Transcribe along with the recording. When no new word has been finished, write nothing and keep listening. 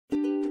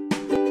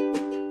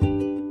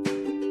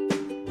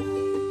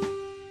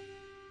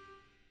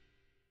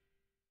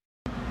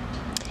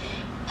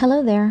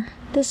Hello there,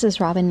 this is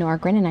Robin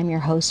Norgren and I'm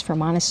your host for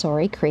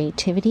Montessori,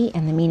 Creativity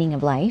and the Meaning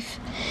of Life.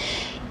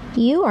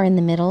 You are in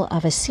the middle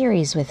of a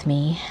series with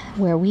me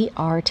where we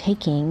are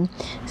taking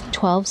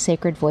 12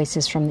 sacred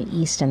voices from the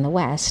East and the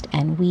West,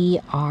 and we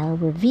are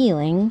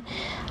revealing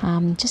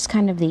just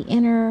kind of the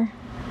inner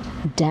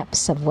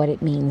depths of what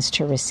it means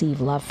to receive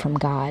love from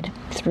God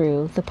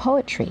through the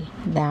poetry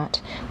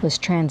that was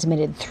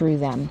transmitted through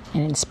them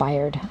and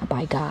inspired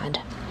by God.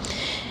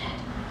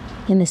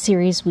 In the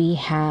series, we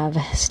have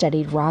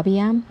studied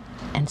Rabia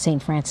and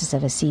St. Francis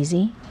of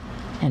Assisi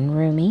and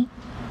Rumi.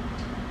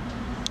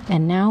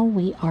 And now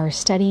we are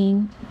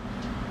studying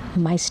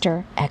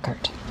Meister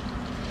Eckhart.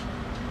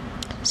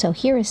 So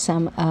here is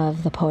some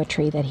of the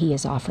poetry that he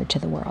has offered to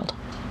the world.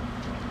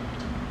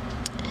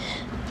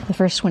 The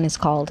first one is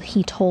called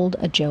He Told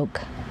a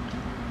Joke.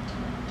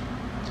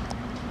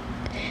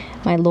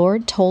 My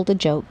Lord told a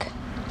joke,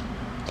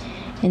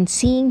 and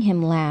seeing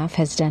him laugh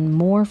has done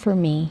more for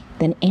me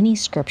than any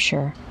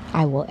scripture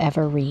I will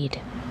ever read.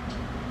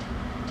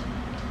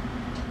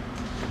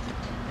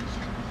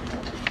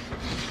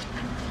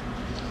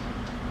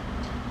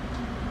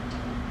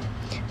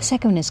 The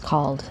second one is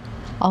called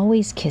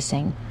Always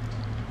Kissing.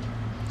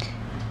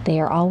 They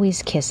are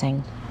always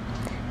kissing.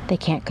 They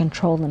can't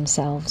control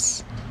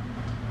themselves.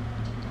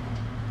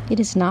 It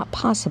is not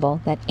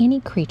possible that any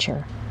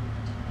creature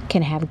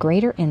can have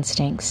greater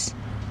instincts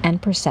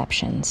and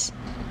perceptions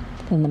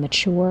than the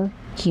mature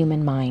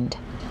human mind.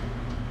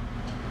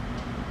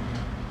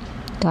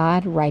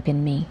 God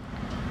ripened me,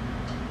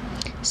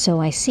 so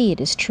I see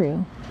it is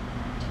true.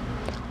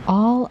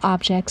 All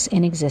objects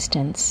in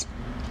existence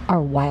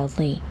are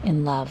wildly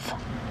in love.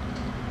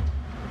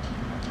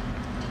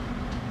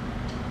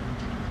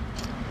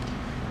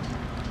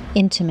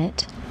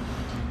 Intimate.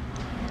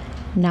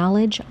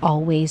 Knowledge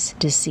always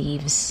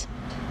deceives.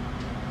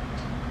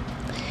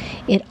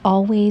 It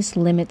always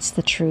limits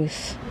the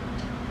truth.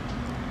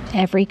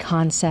 Every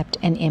concept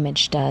and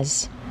image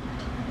does.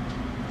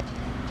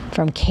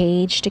 From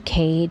cage to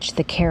cage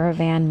the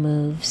caravan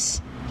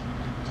moves,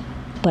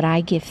 but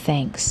I give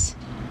thanks.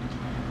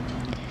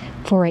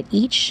 For at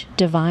each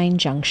divine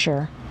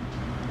juncture,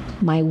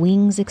 my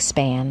wings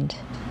expand,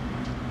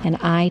 and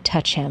I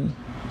touch him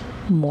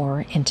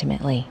more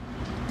intimately.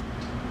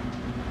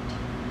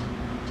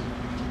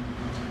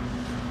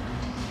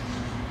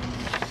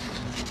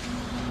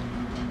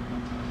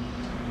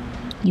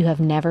 You have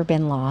never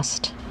been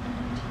lost.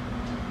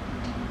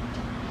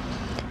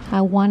 I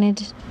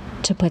wanted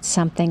to put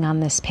something on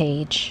this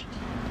page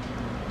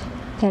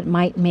that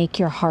might make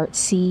your heart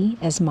see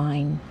as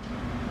mine.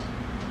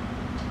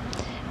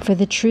 For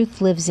the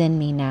truth lives in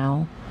me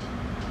now.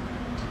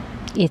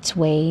 Its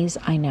ways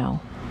I know.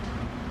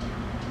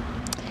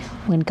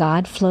 When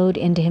God flowed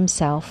into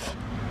himself,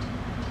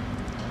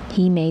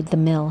 he made the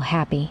mill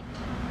happy.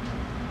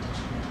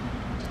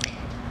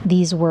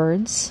 These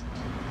words,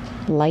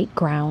 light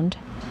ground,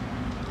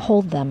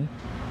 hold them.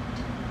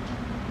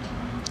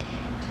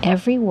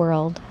 Every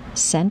world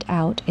sent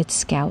out its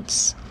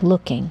scouts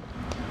looking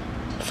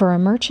for a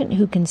merchant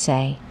who can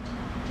say,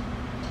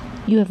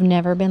 "You have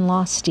never been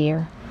lost,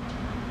 dear."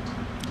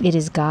 It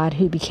is God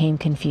who became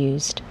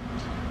confused.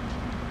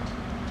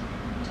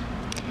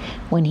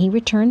 When he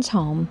returns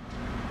home,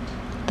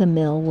 the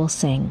mill will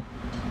sing.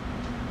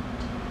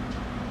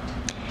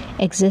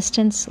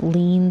 Existence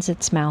leans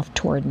its mouth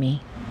toward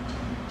me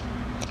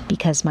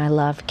because my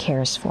love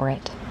cares for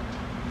it.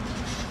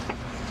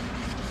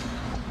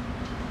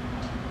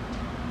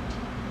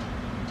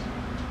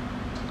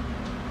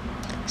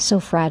 So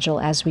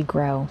fragile as we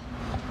grow.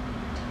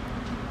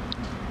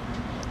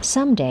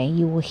 Someday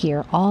you will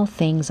hear all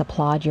things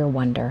applaud your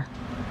wonder.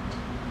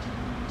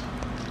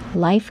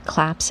 Life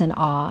claps in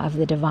awe of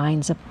the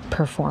divine's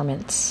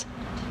performance.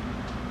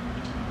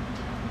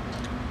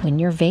 When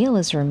your veil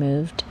is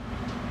removed,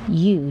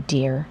 you,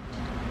 dear,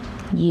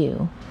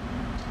 you,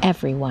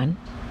 everyone,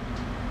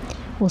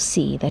 will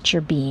see that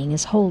your being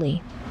is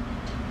holy.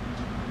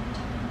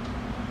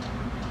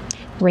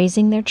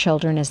 Raising their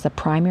children is the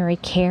primary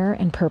care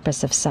and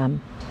purpose of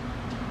some.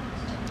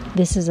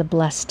 This is a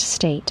blessed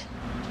state,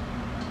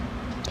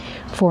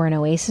 for an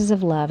oasis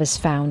of love is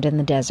found in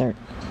the desert.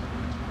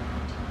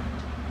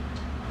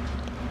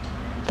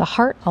 The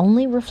heart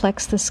only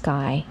reflects the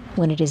sky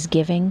when it is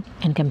giving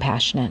and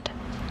compassionate.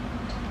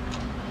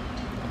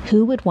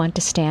 Who would want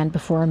to stand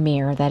before a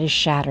mirror that is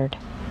shattered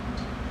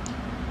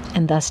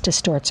and thus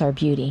distorts our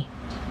beauty?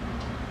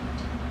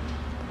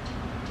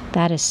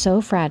 That is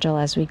so fragile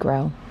as we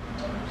grow.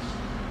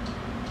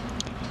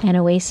 An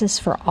oasis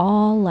for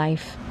all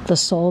life the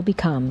soul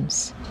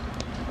becomes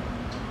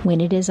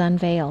when it is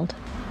unveiled.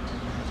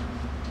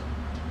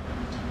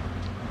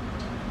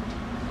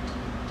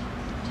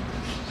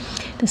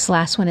 This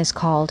last one is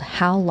called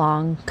How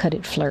Long Could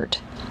It Flirt?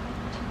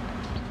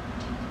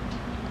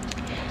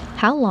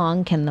 How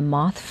long can the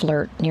moth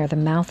flirt near the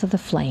mouth of the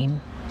flame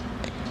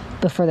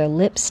before their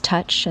lips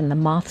touch and the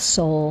moth's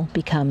soul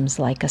becomes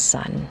like a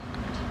sun?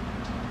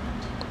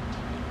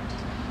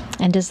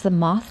 And does the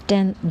moth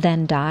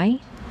then die?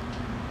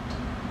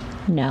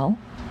 No.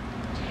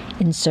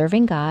 In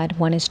serving God,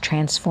 one is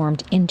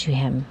transformed into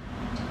Him.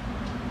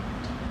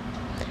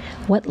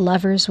 What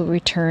lovers would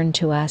return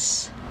to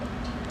us?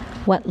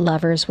 What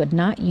lovers would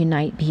not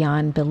unite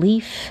beyond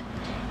belief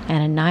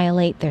and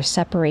annihilate their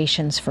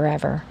separations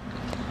forever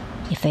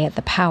if they had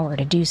the power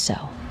to do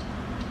so?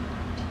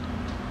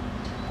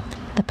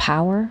 The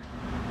power,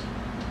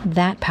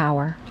 that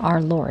power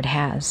our Lord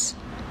has.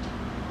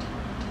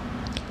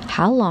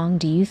 How long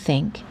do you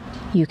think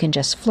you can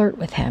just flirt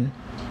with Him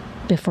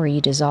before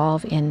you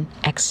dissolve in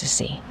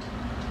ecstasy?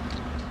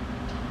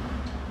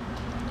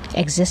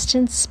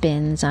 Existence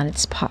spins on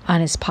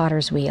his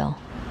potter's wheel.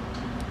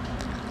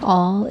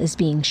 All is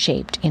being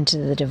shaped into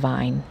the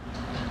divine.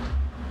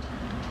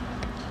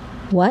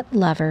 What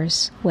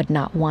lovers would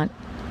not want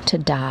to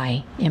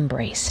die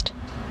embraced?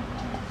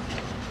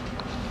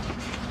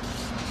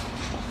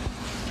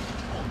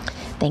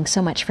 Thanks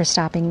so much for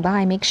stopping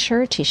by. Make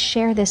sure to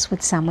share this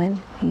with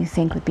someone who you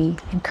think would be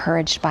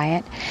encouraged by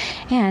it.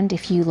 And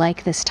if you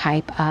like this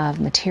type of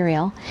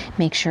material,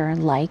 make sure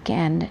and like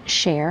and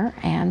share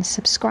and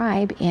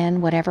subscribe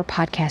in whatever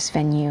podcast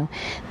venue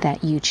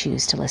that you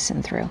choose to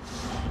listen through.